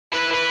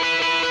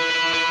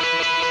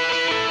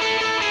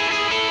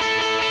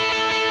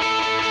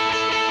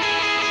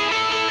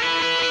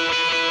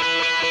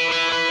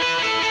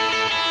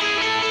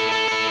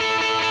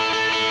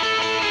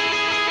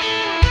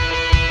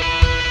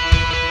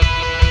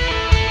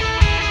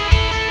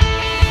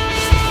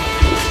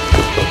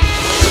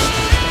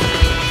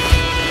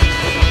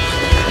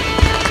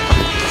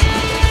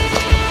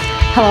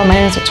Hello, my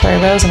name is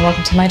Torierobot and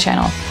welcome to my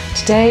channel.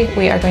 Today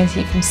we are going to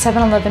eat from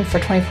 7-Eleven for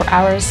 24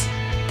 hours.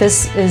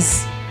 This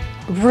is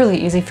really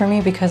easy for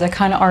me because I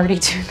kind of already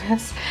do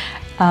this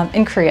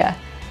in Korea.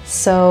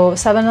 So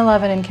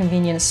 7-Eleven and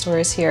convenience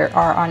stores here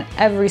are on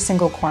every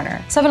single corner.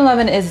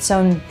 7-Eleven is its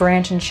own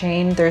branch and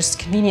chain. There's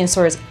convenience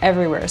stores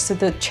everywhere. So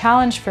the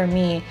challenge for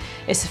me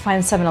is to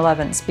find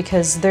 7-Elevens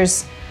because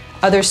there's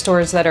other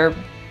stores that are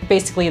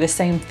basically the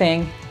same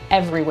thing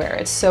everywhere.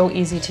 It's so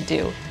easy to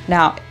do.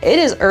 Now, it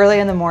is early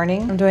in the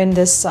morning. I'm doing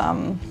this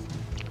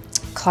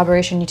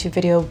collaboration YouTube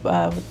video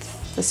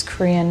with this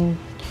Korean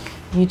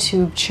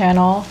YouTube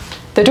channel.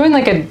 They're doing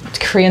like a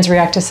Koreans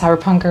react to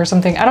cyberpunk or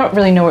something. I don't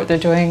really know what they're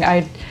doing.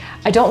 I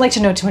don't like to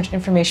know too much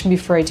information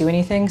before I do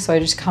anything, so I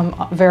just come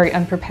very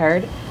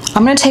unprepared.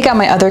 I'm gonna take out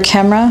my other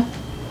camera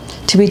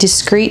to be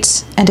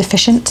discreet and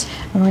efficient.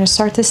 And we're gonna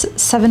start this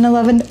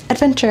 7-Eleven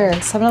adventure.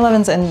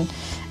 7-Elevens in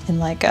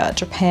like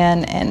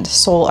Japan and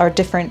Seoul are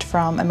different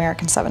from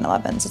American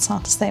 7-Elevens. It's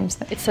not the same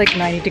thing. It's like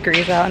 90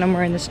 degrees out and I'm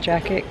wearing this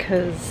jacket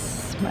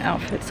because my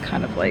outfit's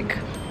kind of like,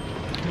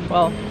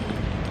 well,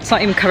 it's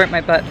not even covering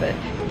my butt, but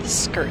the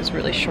skirt is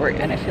really short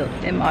and I feel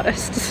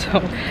immodest, so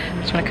I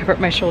just want to cover up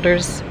my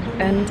shoulders.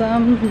 And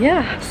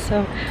yeah,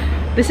 so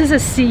this is a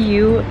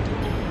CU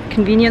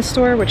convenience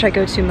store, which I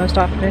go to most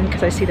often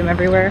because I see them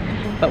everywhere,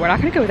 but we're not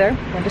going to go there.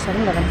 We're going to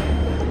 7-Eleven.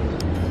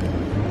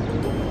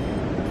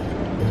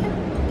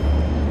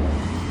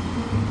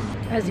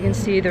 As you can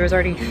see, there was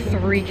already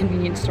 3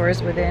 convenience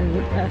stores within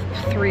a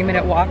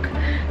 3-minute walk.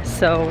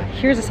 So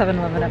here's a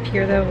 7-Eleven up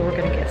here though, where we're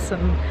gonna get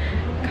some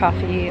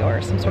coffee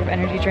or some sort of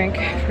energy drink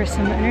for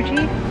some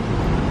energy.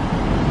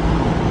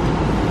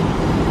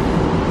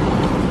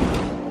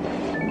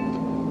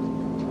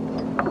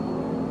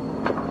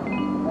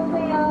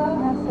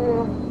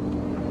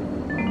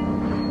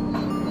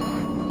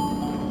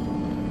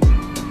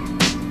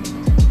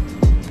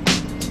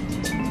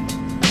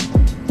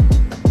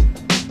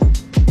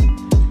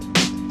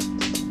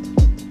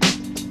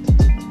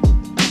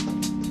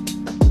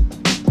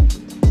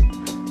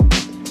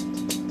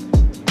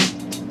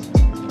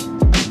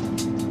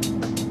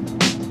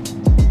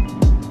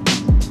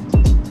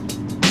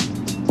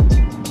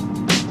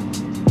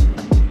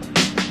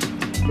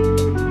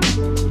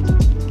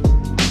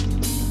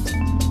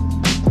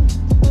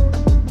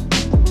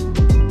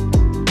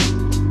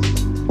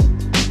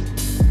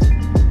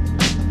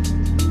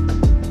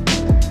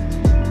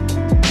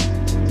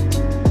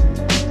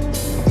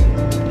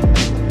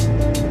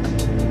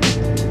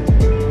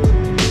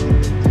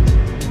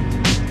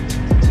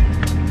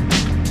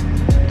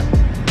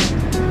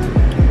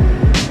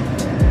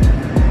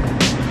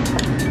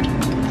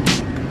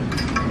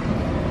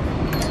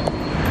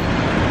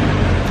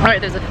 Alright,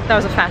 that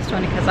was a fast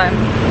one because I'm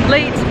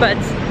late, but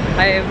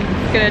I'm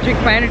gonna drink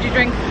my energy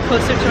drink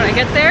closer to when I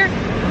get there.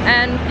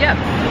 And yeah,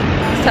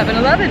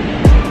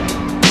 7-Eleven.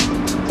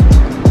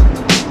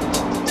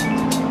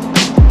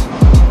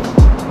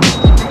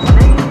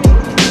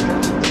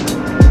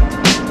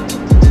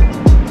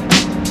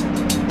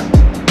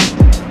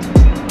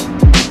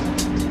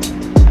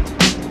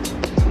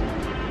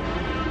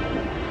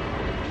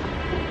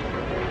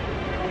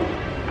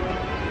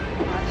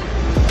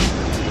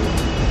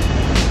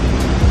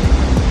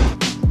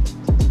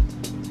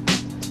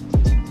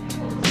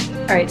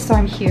 Alright, so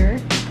I'm here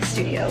at the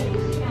studio.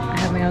 I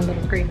have my own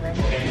little green room.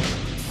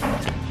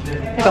 I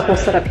have a whole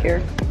setup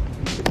here.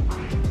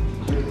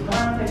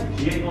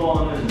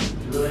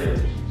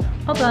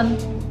 All done.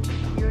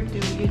 You're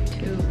doing it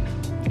too.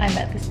 I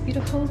met this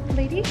beautiful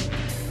lady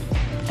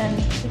and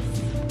this.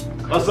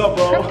 What's up,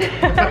 bro?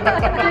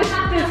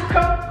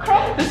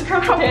 this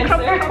crump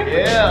dancer.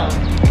 Yeah.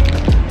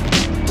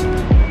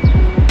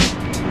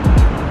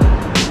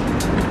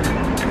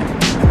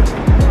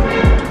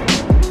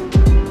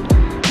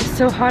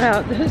 So hot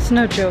out, this is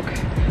no joke.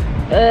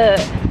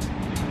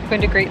 I'm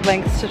going to great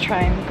lengths to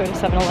try and go to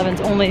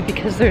 7-Elevens only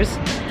because there's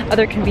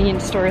other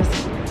convenience stores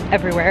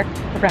everywhere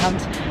around,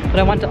 but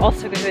I want to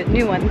also go to a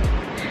new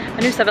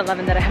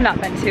 7-Eleven that I have not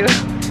been to.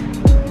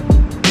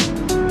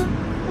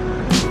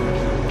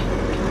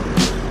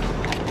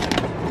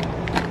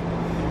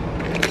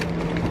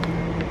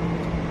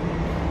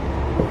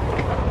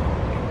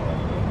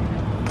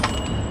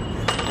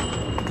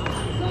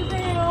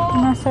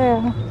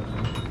 안녕하세요.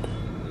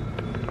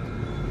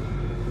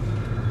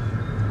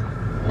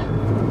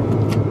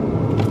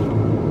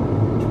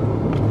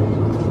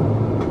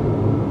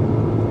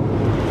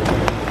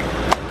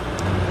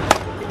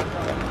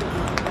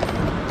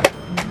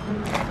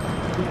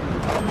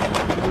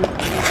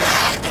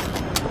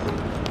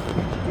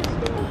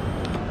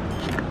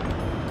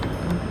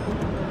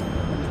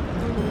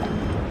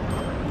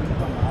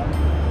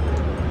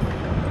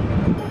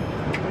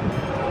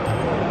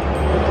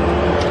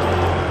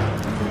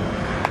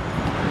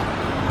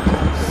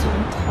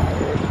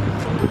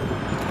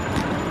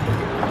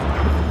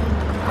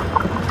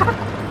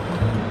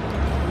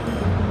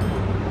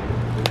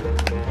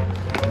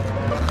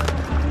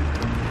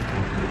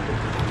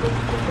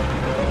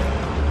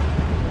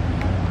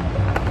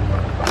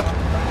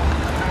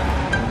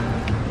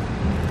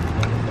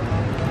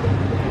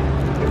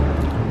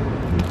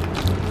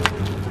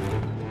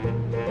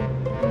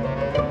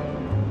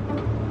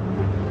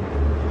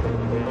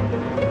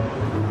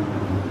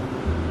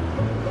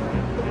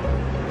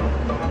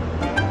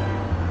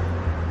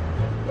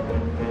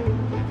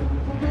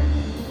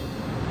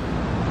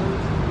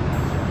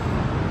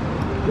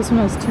 This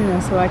one has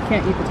tuna, so I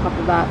can't eat the top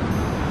of that.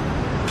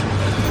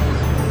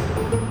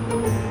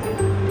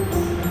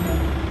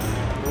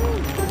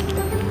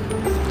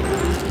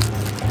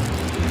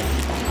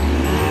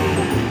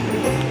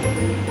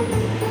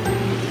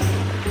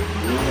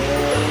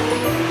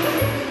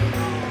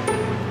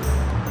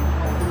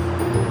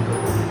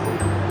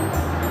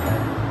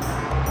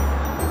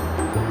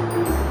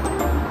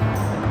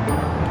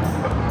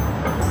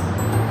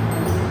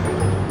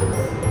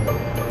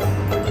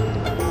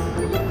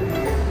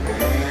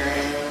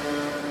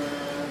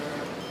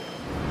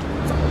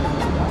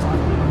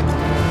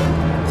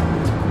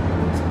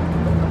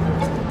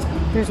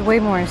 There's way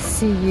more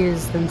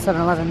CUs than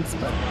 7-Elevens,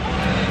 but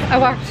I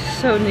walked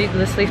so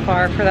needlessly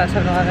far for that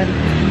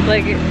 7-Eleven.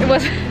 Like, it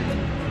was,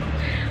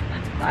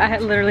 I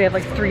literally have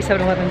like 3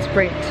 7-Elevens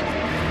right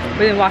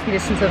within walking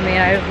distance of me,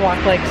 and I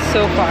walked like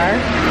so far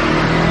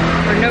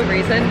for no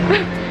reason.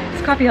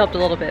 This coffee helped a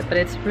little bit, but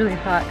it's really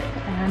hot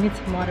and I need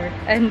some water.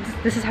 And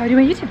this is how I do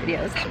my YouTube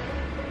videos.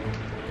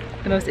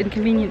 The most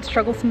inconvenient,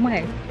 strugglesome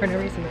way for no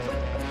reason.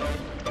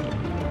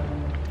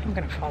 I'm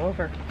gonna fall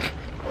over.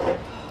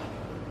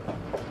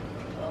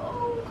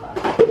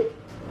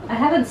 I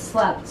haven't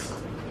slept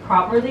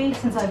properly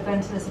since I've been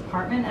to this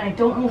apartment, and I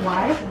don't know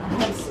why.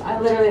 I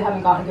literally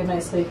haven't gotten a good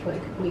night's sleep for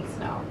like weeks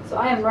now. So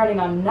I am running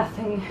on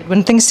nothing.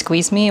 When things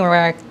squeeze me or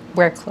I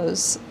wear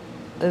clothes,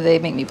 they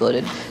make me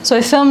bloated. So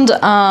I filmed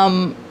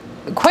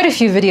quite a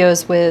few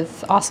videos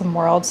with Awesome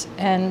World,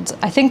 and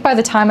I think by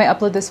the time I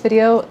upload this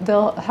video,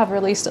 they'll have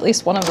released at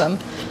least one of them.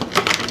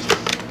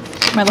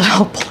 My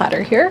little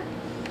platter here.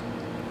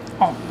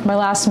 Oh, my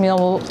last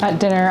meal at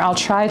dinner, I'll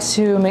try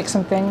to make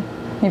something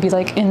maybe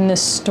like in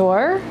this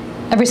store.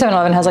 Every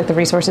 7-Eleven has like the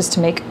resources to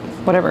make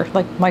whatever,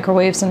 like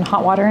microwaves and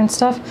hot water and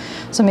stuff.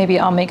 So maybe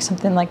I'll make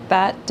something like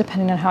that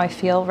depending on how I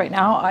feel. Right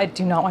now, I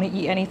do not want to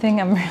eat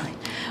anything. I'm really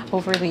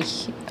overly,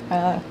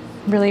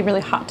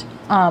 really hot.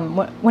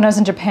 When I was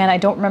in Japan, I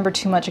don't remember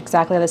too much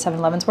exactly how the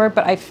 7-Elevens were,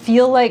 but I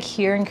feel like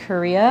here in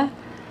Korea,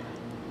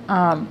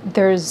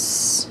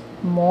 there's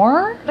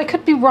more. I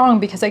could be wrong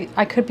because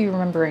I could be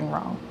remembering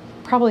wrong.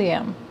 Probably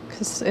am,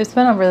 because it's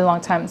been a really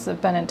long time since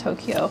I've been in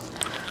Tokyo.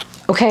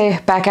 Okay,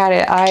 back at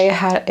it. I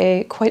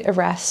had quite a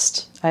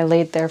rest. I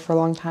laid there for a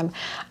long time.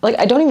 Like,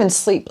 I don't even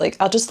sleep. Like,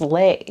 I'll just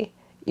lay.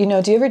 You know,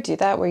 do you ever do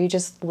that where you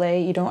just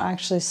lay, you don't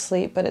actually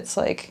sleep, but it's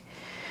like,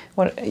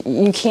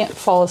 you can't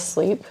fall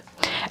asleep?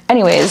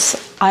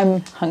 Anyways, I'm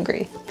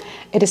hungry.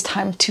 It is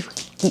time to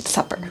eat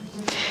supper.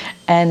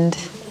 And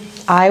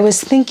I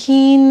was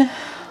thinking, well,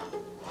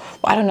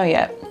 I don't know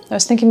yet. I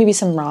was thinking maybe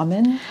some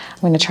ramen.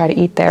 I'm gonna try to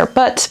eat there.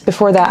 But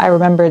before that, I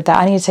remembered that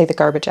I need to take the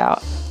garbage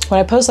out. When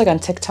I post like on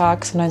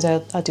TikTok, sometimes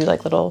I'll do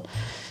like little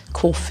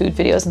cool food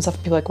videos and stuff.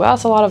 People are like, well,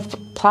 that's a lot of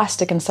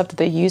plastic and stuff that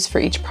they use for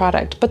each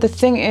product. But the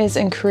thing is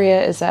in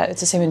Korea is that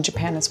it's the same in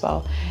Japan as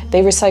well.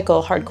 They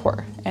recycle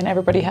hardcore and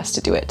everybody has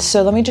to do it.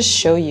 So let me just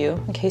show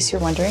you, in case you're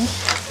wondering.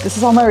 This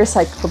is all my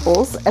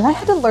recyclables, and I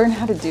had to learn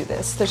how to do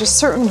this. There's a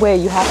certain way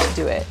you have to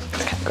do it.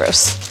 It's kind of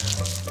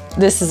gross.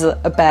 This is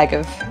a bag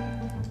of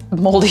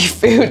moldy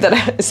food that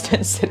has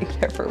been sitting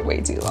there for way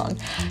too long.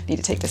 I need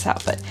to take this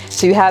out. But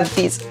so you have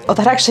these, oh,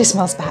 that actually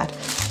smells bad.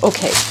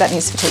 Okay, that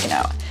needs to be taken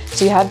out.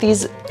 So you have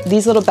these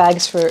little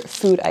bags for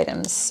food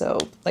items. So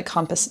like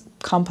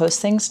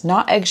compost things,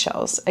 not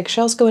eggshells.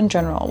 Eggshells go in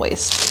general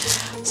waste.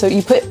 So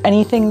you put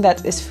anything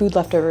that is food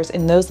leftovers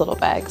in those little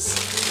bags.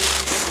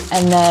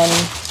 And then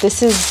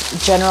this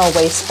is general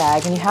waste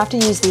bag, and you have to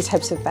use these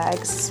types of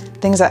bags,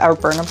 things that are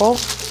burnable.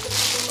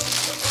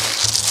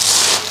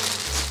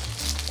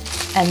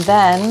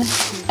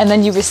 And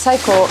then you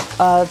recycle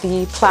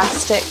the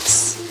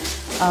plastics,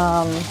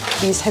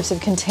 these types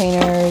of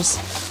containers,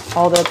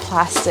 all the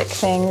plastic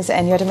things,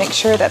 and you have to make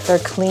sure that they're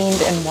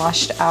cleaned and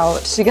washed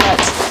out. So you got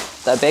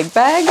the big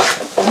bag,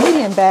 the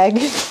medium bag,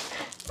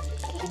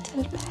 the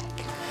little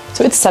bag.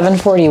 So it's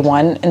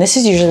 7:41, and this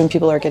is usually when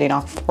people are getting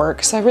off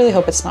work, so I really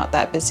hope it's not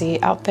that busy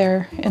out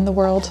there in the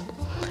world.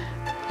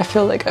 I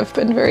feel like I've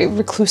been very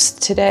recluse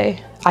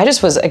today. I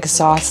just was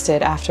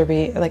exhausted after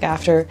we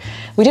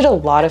did a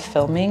lot of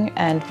filming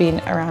and being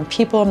around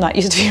people. I'm not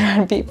used to being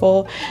around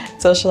people,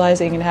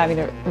 socializing and having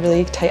a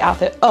really tight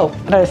outfit. Oh,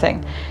 another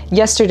thing.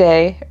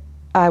 Yesterday,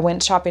 I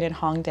went shopping in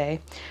Hongdae,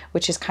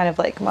 which is kind of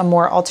like a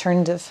more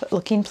alternative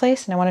looking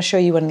place. And I want to show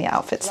you one of the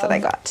outfits that I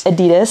got.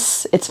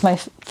 Adidas, it's my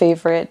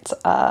favorite,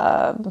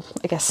 I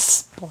guess,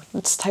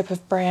 sports type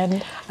of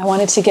brand. I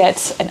wanted to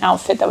get an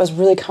outfit that was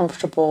really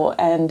comfortable,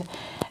 and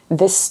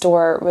this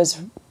store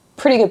was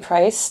pretty good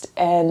priced,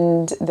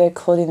 and the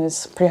clothing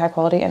is pretty high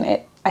quality,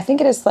 and I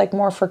think it is like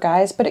more for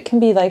guys, but it can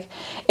be like,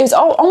 it was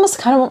almost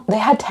kind of, they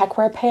had tech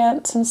wear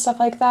pants and stuff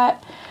like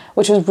that,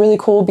 which was really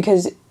cool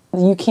because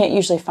you can't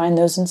usually find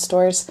those in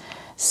stores.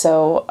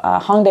 So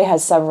Hongdae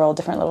has several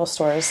different little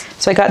stores.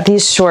 So I got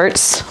these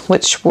shorts,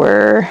 which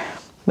are,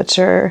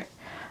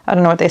 I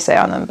don't know what they say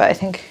on them, but I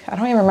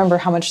don't even remember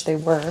how much they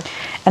were.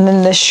 And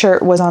then this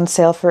shirt was on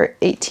sale for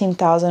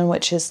 18,000,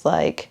 which is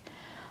like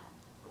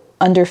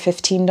under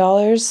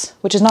 $15,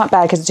 which is not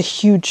bad because it's a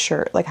huge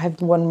shirt. Like I've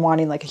been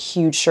wanting like a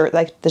huge shirt,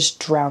 like this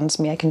drowns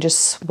me. I can just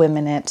swim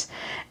in it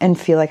and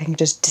feel like I can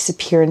just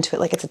disappear into it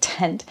like it's a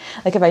tent.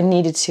 Like if I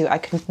needed to, I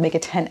could make a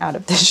tent out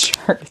of this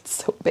shirt.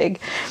 It's so big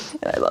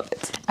and I love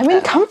it. I'm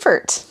in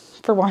comfort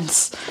for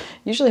once.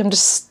 Usually I'm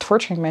just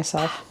torturing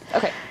myself.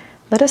 Okay.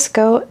 Let us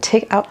go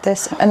take out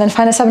this and then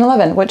find a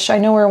 7-Eleven, which I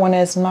know where one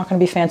is. I'm not going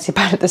to be fancy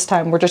about it this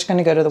time. We're just going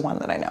to go to the one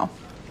that I know.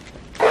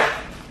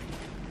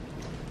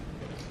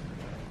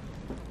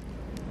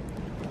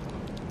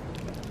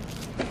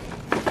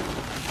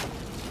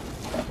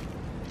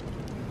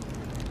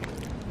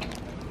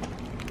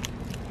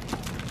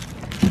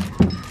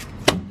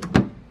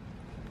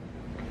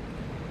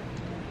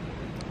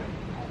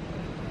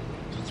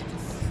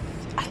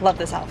 I love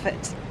this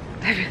outfit.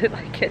 I really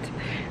like it.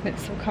 And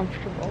it's so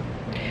comfortable.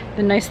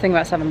 The nice thing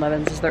about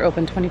 7-Elevens is they're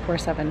open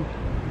 24/7.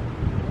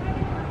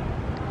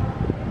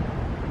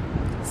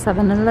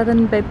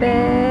 7-Eleven,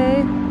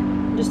 baby.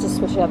 Just to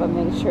switch it up, I'm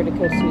making sure to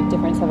go to a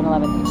different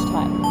 7-Eleven each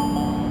time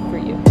for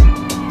you.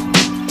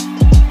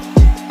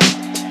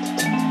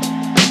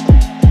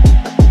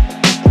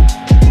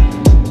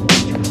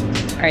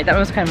 Alright, that one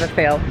was kind of a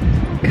fail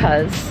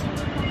because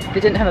they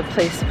didn't have a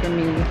place for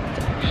me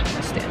to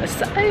actually stand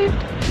aside.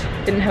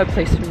 Didn't have a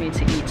place for me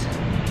to eat.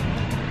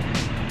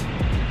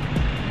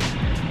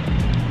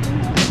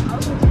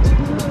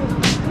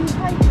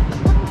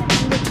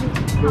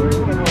 Should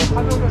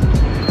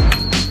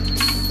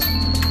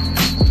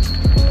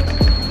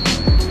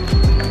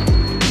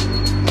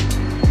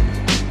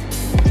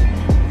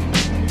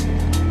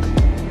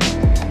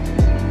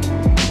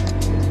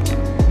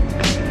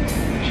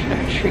I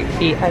treat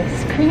the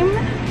ice cream?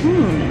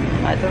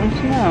 I don't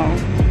know.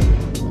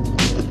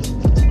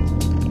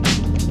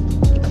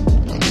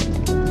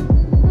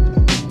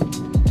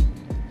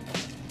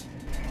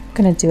 I'm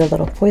gonna do a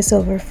little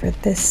voiceover for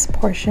this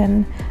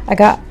portion. I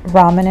got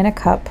ramen in a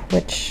cup,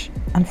 which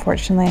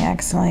unfortunately I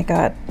accidentally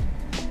got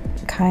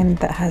kind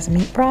that has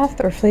meat broth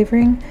or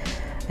flavoring.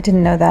 I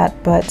didn't know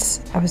that,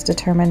 but I was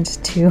determined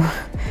to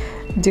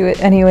do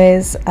it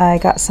anyways. I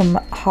got some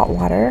hot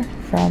water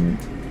from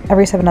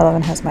every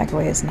 7-Eleven has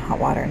microwaves and hot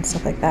water and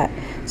stuff like that,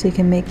 so you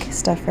can make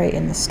stuff right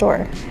in the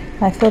store.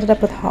 And I filled it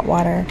up with hot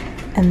water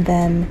and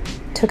then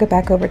took it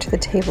back over to the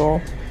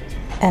table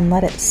and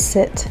let it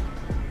sit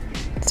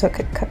so it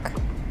could cook.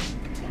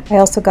 I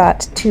also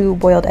got 2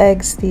 boiled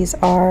eggs. These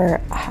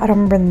are, I don't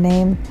remember the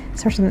name, it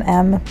starts with an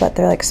M, but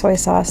they're like soy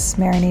sauce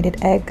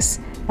marinated eggs.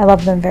 I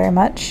love them very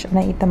much and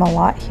I eat them a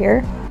lot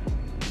here.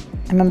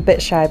 I'm a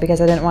bit shy because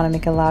I didn't want to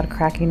make a loud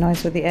cracking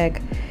noise with the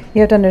egg.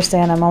 You have to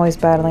understand I'm always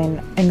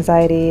battling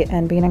anxiety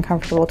and being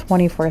uncomfortable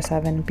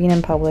 24/7, being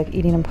in public,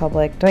 eating in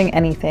public, doing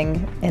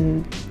anything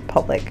in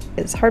public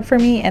is hard for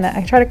me, and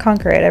I try to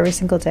conquer it every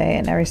single day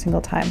and every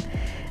single time.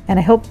 And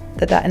I hope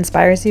that that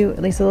inspires you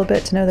at least a little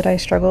bit to know that I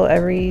struggle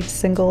every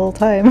single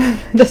time.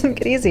 It doesn't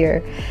get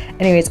easier.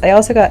 Anyways, I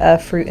also got a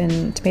fruit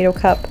and tomato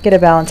cup. Get a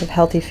balance of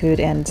healthy food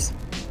and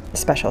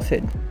special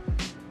food.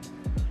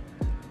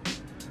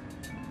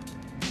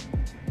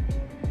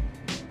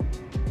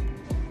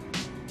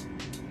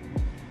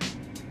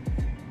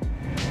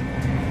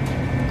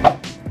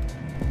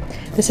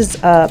 This is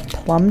a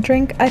plum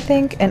drink, I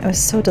think, and it was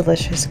so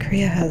delicious.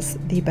 Korea has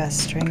the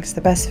best drinks,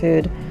 the best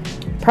food,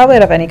 probably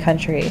out of any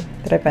country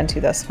that I've been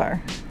to thus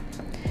far.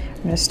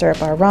 I'm gonna stir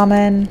up our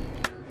ramen.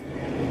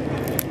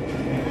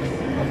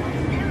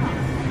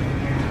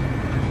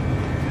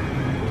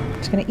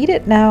 Just gonna eat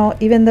it now,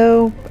 even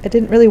though I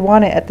didn't really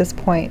want it at this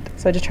point.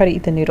 So I just try to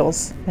eat the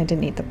noodles. I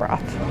didn't eat the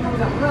broth.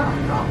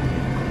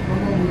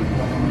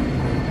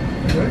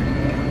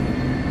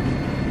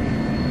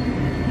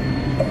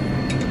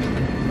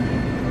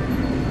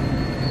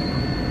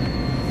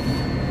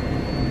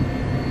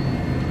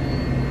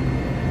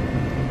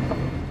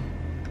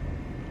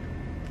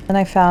 Then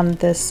I found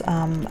this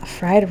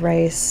fried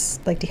rice,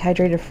 like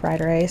dehydrated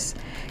fried rice,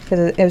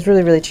 because it was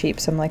really, really cheap.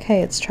 So I'm like, hey,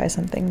 let's try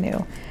something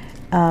new.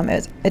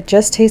 It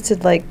just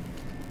tasted like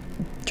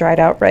dried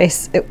out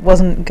rice. It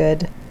wasn't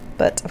good,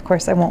 but of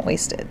course I won't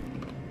waste it.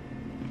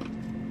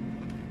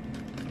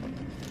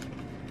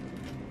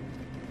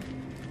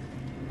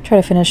 Try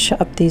to finish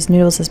up these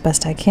noodles as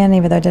best I can,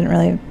 even though I didn't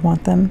really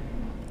want them.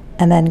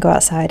 And then go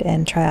outside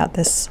and try out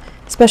this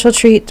special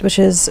treat, which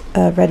is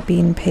a red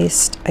bean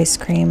paste ice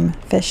cream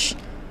fish.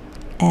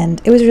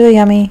 And it was really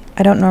yummy.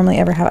 I don't normally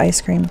ever have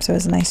ice cream, so it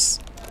was a nice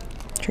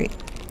treat.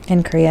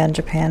 In Korea and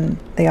Japan,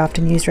 they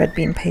often use red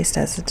bean paste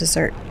as a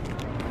dessert.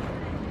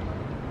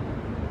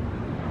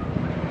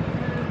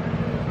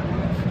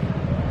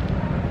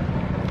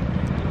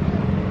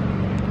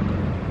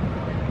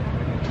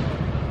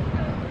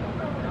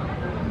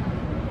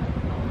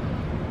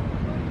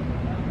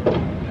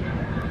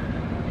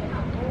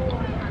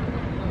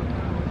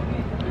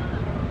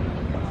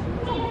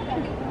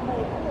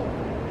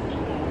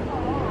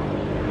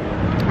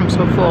 I'm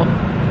so full.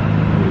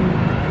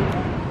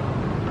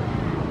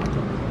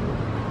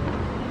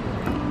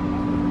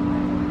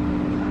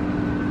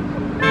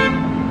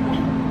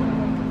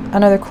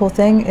 Another cool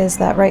thing is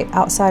that right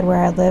outside where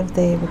I live,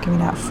 they were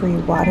giving out free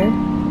water.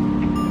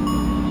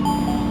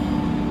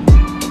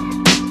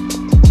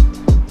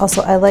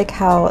 Also, I like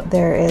how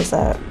there is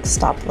a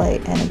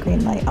stoplight and a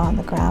green light on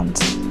the ground.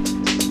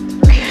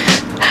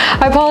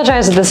 I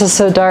apologize if this is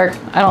so dark.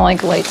 I don't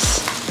like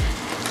lights.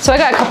 So I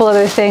got a couple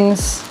other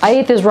things. I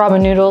ate those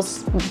ramen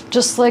noodles,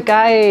 just like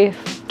I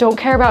don't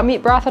care about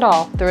meat broth at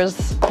all. There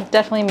was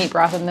definitely meat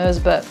broth in those,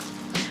 but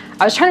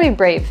I was trying to be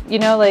brave. You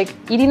know, like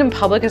eating in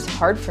public is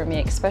hard for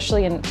me,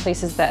 especially in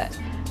places that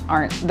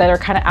are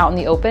kind of out in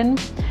the open.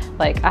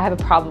 Like I have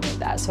a problem with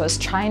that. So I was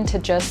trying to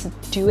just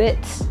do it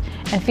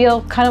and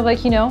feel kind of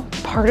like, you know,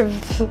 part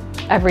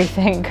of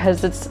everything,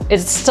 because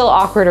it's still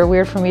awkward or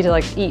weird for me to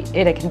like eat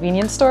in a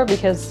convenience store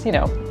because, you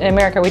know, in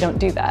America we don't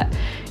do that.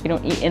 You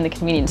don't eat in the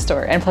convenience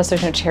store, and plus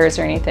there's no chairs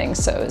or anything,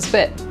 so it was a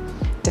bit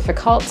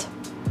difficult,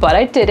 but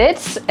I did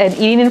it. And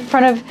eating in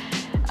front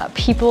of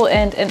people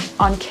and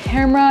on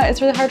camera is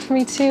really hard for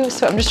me too,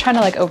 so I'm just trying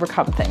to like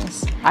overcome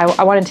things.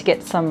 I wanted to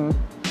get some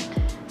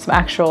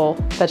actual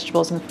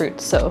vegetables and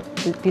fruits, so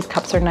these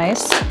cups are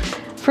nice.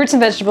 Fruits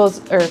and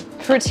vegetables, or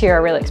fruits here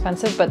are really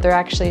expensive, but they're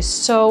actually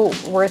so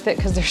worth it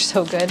because they're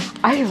so good.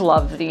 I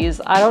love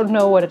these. I don't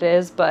know what it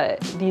is, but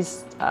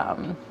these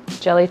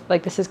jelly,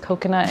 like this is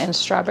coconut and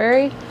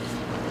strawberry.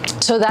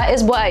 So that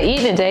is what I eat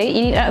in a day,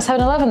 eating at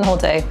 7-Eleven the whole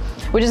day,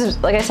 which is,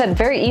 like I said,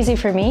 very easy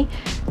for me.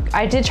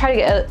 I did try to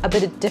get a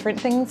bit of different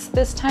things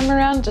this time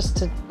around just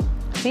to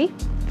see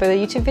for the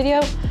YouTube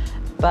video,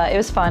 but it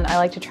was fun. I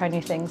like to try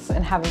new things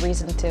and have a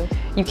reason to.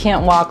 You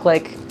can't walk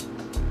like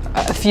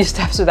a few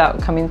steps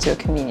without coming to a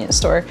convenience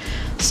store,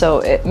 so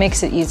it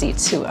makes it easy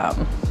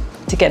to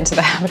get into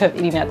the habit of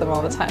eating at them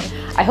all the time.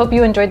 I hope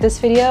you enjoyed this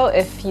video.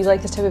 If you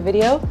like this type of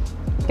video,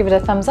 give it a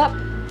thumbs up.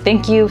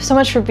 Thank you so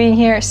much for being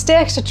here. Stay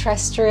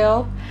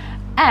extraterrestrial,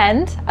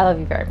 and I love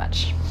you very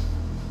much.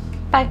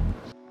 Bye.